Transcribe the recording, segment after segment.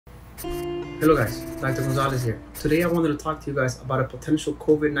Hello guys, Dr. Gonzalez here. Today I wanted to talk to you guys about a potential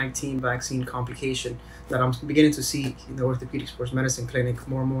COVID-19 vaccine complication that I'm beginning to see in the orthopedic sports medicine clinic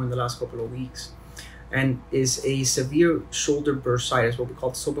more and more in the last couple of weeks, and is a severe shoulder bursitis, what we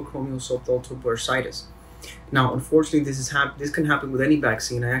call subacromial-subdeltoid bursitis. Now, unfortunately, this can happen with any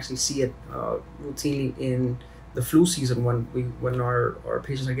vaccine. I actually see it routinely in the flu season when our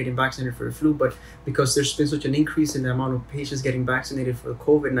patients are getting vaccinated for the flu, but because there's been such an increase in the amount of patients getting vaccinated for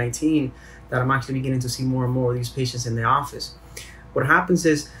COVID-19 that I'm actually beginning to see more and more of these patients in the office. What happens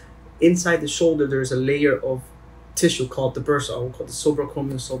is inside the shoulder there's a layer of tissue called the bursa, or called the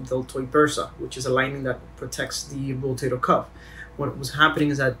subacromial-subdeltoid bursa, which is a lining that protects the rotator cuff. What was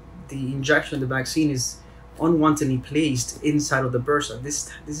happening is that the injection, the vaccine, is unwantedly placed inside of the bursa. This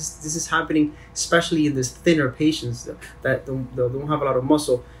is happening especially in these thinner patients that don't have a lot of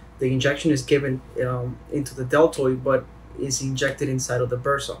muscle. The injection is given into the deltoid, but is injected inside of the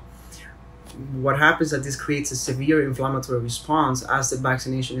bursa. What happens is that this creates a severe inflammatory response as the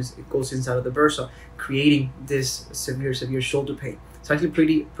vaccination it goes inside of the bursa, creating this severe shoulder pain. It's actually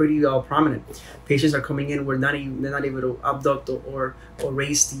pretty prominent. Patients are coming in where they're not able to abduct or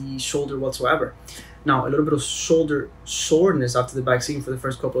raise the shoulder whatsoever. Now, a little bit of shoulder soreness after the vaccine for the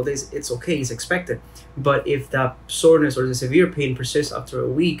first couple of days, it's okay, it's expected. But if that soreness or the severe pain persists after a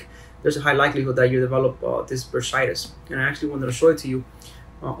week, there's a high likelihood that you develop this bursitis. And I actually wanted to show it to you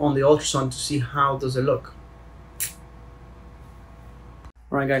on the ultrasound to see how does it look.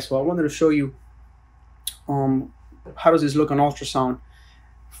 All right, guys, so I wanted to show you how does this look on ultrasound.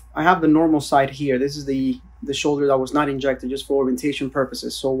 I have the normal side here. This is the shoulder that was not injected, just for orientation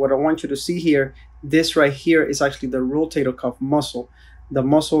purposes. So what I want you to see here, this right here is actually the rotator cuff muscle. The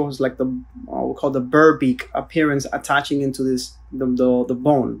muscle is like we call the burr beak appearance attaching into the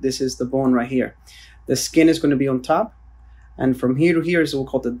bone. This is the bone right here. The skin is going to be on top, and from here to here is what we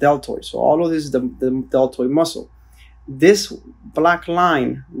call the deltoid. So all of this is the deltoid muscle. This black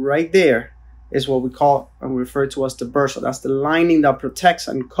line right there is what we call and refer to as the bursa. That's the lining that protects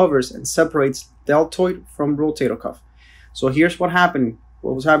and covers and separates deltoid from rotator cuff. So here's what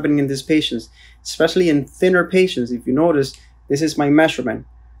was happening in these patients, especially in thinner patients. If you notice, this is my measurement.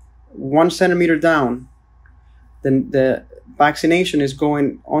 1 centimeter down, then the vaccination is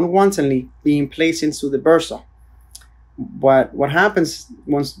going unwantedly being placed into the bursa. But what happens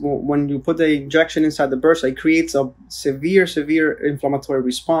when you put the injection inside the bursa, it creates a severe inflammatory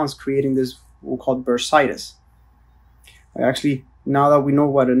response, creating this what we call bursitis. Actually, now that we know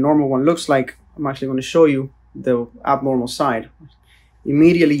what a normal one looks like, I'm actually going to show you the abnormal side.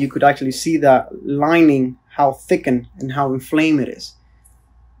 Immediately, you could actually see that lining, how thickened and how inflamed it is.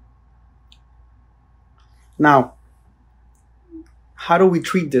 Now, how do we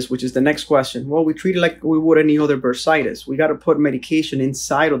treat this, which is the next question? Well, we treat it like we would any other bursitis. We got to put medication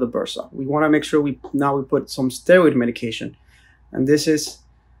inside of the bursa. We want to make sure we put some steroid medication. And this is,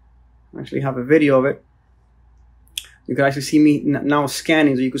 I actually have a video of it. You can actually see me now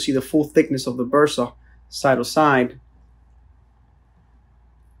scanning, so you can see the full thickness of the bursa side to side.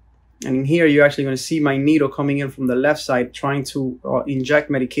 And in here, you're actually going to see my needle coming in from the left side, trying to inject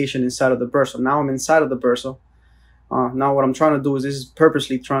medication inside of the bursa. Now I'm inside of the bursa. Now what I'm trying to do is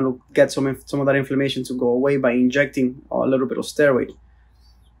purposely trying to get some of that inflammation to go away by injecting a little bit of steroid.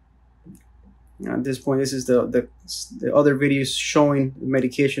 At this point, this is the other videos showing the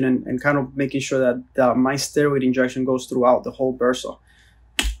medication and kind of making sure that my steroid injection goes throughout the whole bursa.